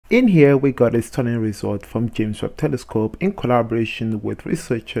In here, we got a stunning result from James Webb Telescope in collaboration with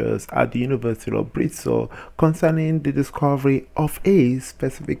researchers at the University of Bristol concerning the discovery of a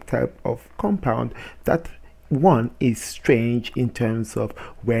specific type of compound that one is strange in terms of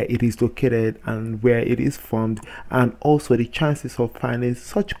where it is located and where it is formed, and also the chances of finding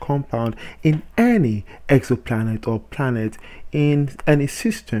such compound in any exoplanet or planet in any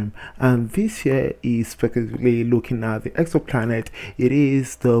system. And this here is specifically looking at the exoplanet. It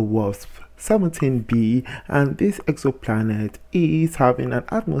is the WASP 17b, and this exoplanet is having an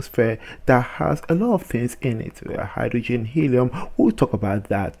atmosphere that has a lot of things in it, hydrogen, helium. We'll talk about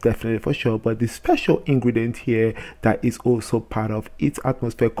that definitely for sure, but the special ingredient here that is also part of its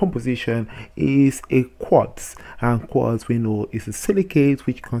atmosphere composition is a quartz. And quartz, we know, is a silicate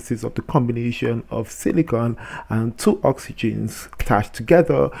which consists of the combination of silicon and two oxygens attached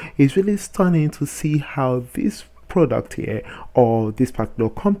together. It's really stunning to see how this product here, or this particular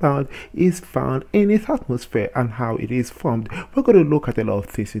compound, is found in its atmosphere and how it is formed. We're going to look at a lot of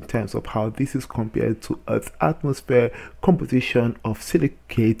things in terms of how this is compared to Earth's atmosphere composition of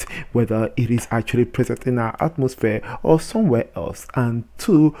silicate, whether it is actually present in our atmosphere or somewhere else. And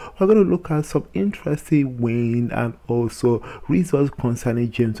two, we're going to look at some interesting wind and also results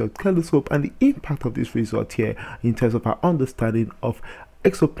concerning James Webb Telescope and the impact of this result here in terms of our understanding of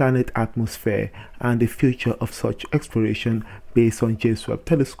exoplanet atmosphere and the future of such exploration based on James Webb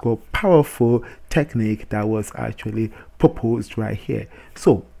Telescope powerful technique that was actually proposed right here.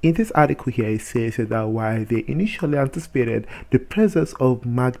 So in this article here, it says that while they initially anticipated the presence of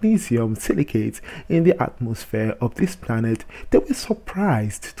magnesium silicates in the atmosphere of this planet, they were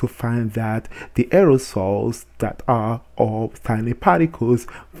surprised to find that the aerosols that are, or tiny particles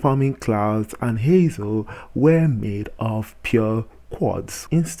forming clouds and hazel, were made of pure quartz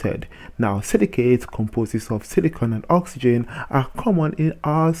instead. Now, silicate composed of silicon and oxygen are common in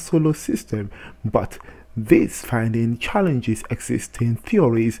our solar system, but this finding challenges existing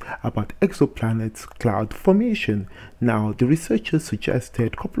theories about exoplanets cloud formation. Now, the researchers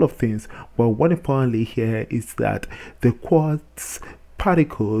suggested a couple of things, but one importantly here is that the quartz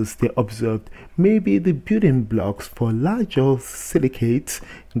particles they observed may be the building blocks for larger silicates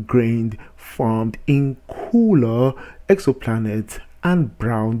grained formed in cooler exoplanets and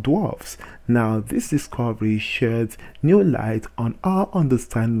brown dwarfs. Now, this discovery sheds new light on our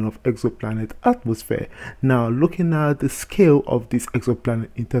understanding of exoplanet atmosphere. Now, looking at the scale of this exoplanet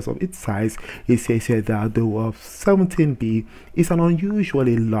in terms of its size, it says here that the WASP 17b is an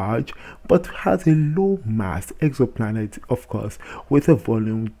unusually large but has a low mass exoplanet, of course, with a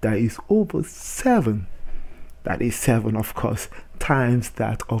volume that is over 7. That is 7, of course, times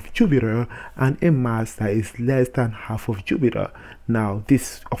that of Jupiter, and a mass that is less than half of Jupiter. Now,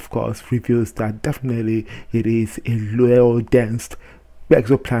 this, of course, reveals that definitely it is a lower dense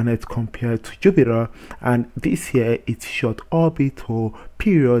exoplanet compared to Jupiter, and this here its short orbital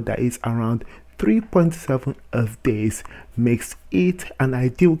period that is around 3.7 Earth days makes it an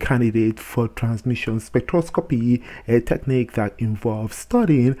ideal candidate for transmission spectroscopy, a technique that involves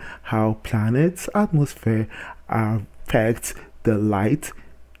studying how planets' atmosphere affects the light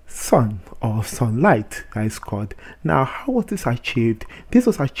sun, or sunlight that is called. Now, how was this achieved? This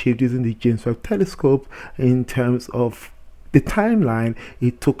was achieved using the James Webb Telescope. In terms of the timeline,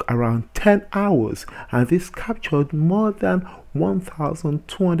 it took around 10 hours, and this captured more than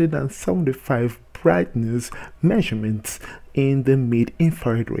 1,275 brightness measurements in the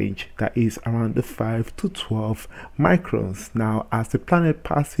mid-infrared range, that is around the 5 to 12 microns. Now, as the planet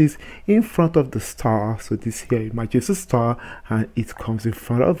passes in front of the star, so this here imagines a star and it comes in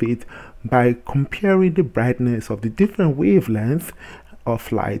front of it, by comparing the brightness of the different wavelengths of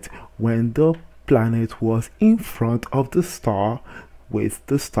light when the planet was in front of the star with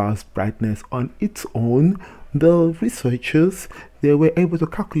the star's brightness on its own, the researchers, they were able to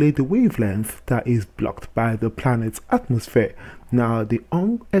calculate the wavelength that is blocked by the planet's atmosphere. Now, the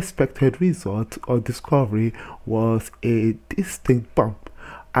unexpected result or discovery was a distinct bump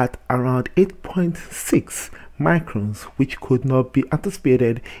at around 8.6 microns, which could not be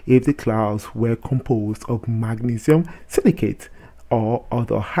anticipated if the clouds were composed of magnesium silicate or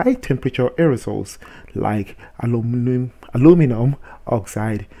other high temperature aerosols like aluminum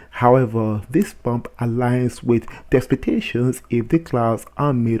oxide. However, this bump aligns with the expectations if the clouds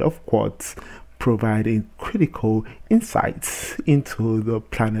are made of quartz, providing critical insights into the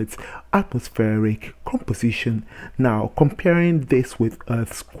planet's atmospheric composition. Now, comparing this with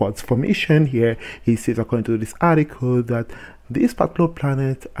Earth's quartz formation here, he says, according to this article, that this particular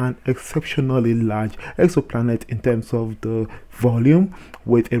planet, an exceptionally large exoplanet in terms of the volume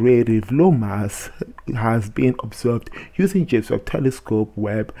with a relatively low mass, has been observed using James Webb Telescope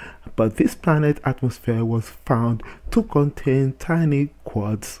Webb, but this planet's atmosphere was found to contain tiny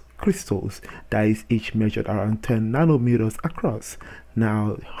quartz crystals that is each measured around 10 nanometers across.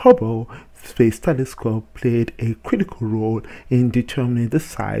 Now, Hubble Space Telescope played a critical role in determining the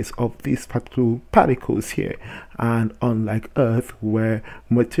size of these particular particles here, and unlike Earth, where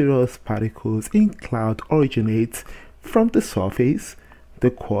materials particles in cloud originate from the surface,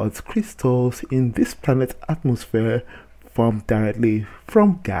 the quartz crystals in this planet's atmosphere form directly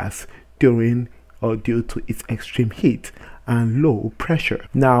from gas during or due to its extreme heat and low pressure.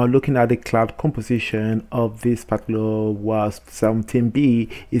 Now, looking at the cloud composition of this particular WASP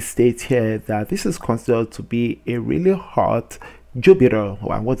 17b, it states here that this is considered to be a really hot Jupiter.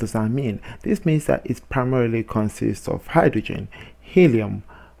 Well, what does that mean? This means that it primarily consists of hydrogen, helium,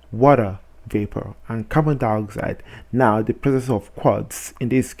 water vapor, and carbon dioxide. Now, the presence of quartz, in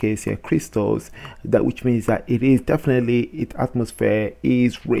this case here crystals, that which means that it is definitely, its atmosphere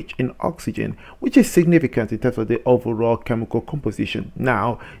is rich in oxygen, which is significant in terms of the overall chemical composition.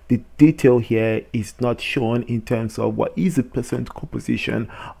 Now, the detail here is not shown in terms of what is the percent composition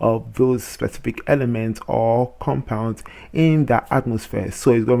of those specific elements or compounds in the atmosphere.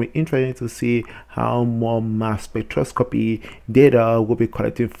 So it's going to be interesting to see how more mass spectroscopy data will be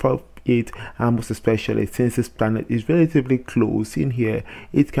collected from it, and most especially since this planet is relatively close in here,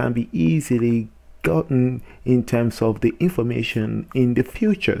 it can be easily gotten in terms of the information in the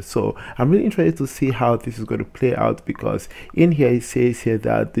future. So I'm really interested to see how this is going to play out, because in here it says here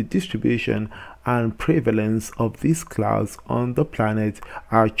that the distribution and prevalence of these clouds on the planet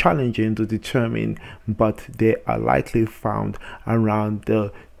are challenging to determine, but they are likely found around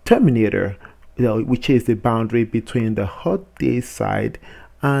the terminator, which is the boundary between the hot day side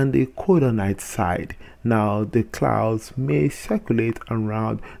and the colder night side. Now, the clouds may circulate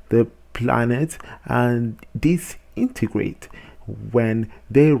around the planet and disintegrate when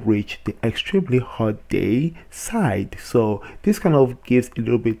they reach the extremely hot day side. So this kind of gives a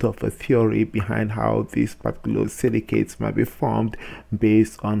little bit of a theory behind how these particular silicates might be formed,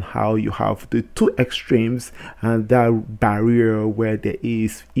 based on how you have the two extremes and that barrier where there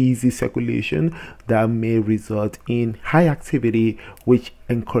is easy circulation that may result in high activity, which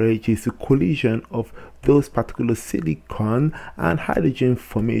encourages the collision of those particular silicon and hydrogen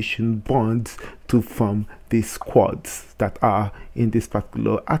formation bonds to form these quartz that are in this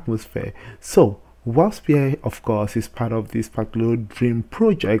particular atmosphere. So WASP, of course, is part of this particular DREAM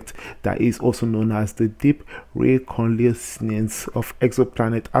project that is also known as the Deep Reconnaissance of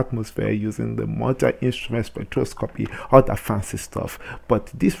Exoplanet Atmosphere using the multi-instrument spectroscopy, all that fancy stuff. But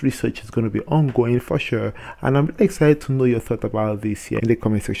this research is going to be ongoing for sure, and I'm really excited to know your thought about this here in the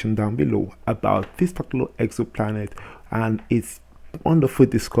comment section down below about this particular exoplanet and its wonderful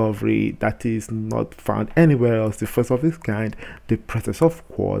discovery that is not found anywhere else, the first of its kind, the presence of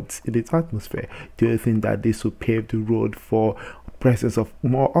quartz in its atmosphere. Do you think that this will pave the road for presence of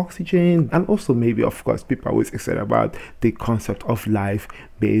more oxygen? And also, maybe, of course, people are always excited about the concept of life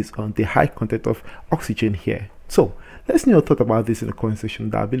based on the high content of oxygen here. So let's know your thought about this in the comment section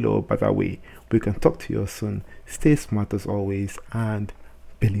down below. By the way, we can talk to you soon. Stay smart as always and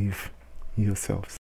believe in yourselves.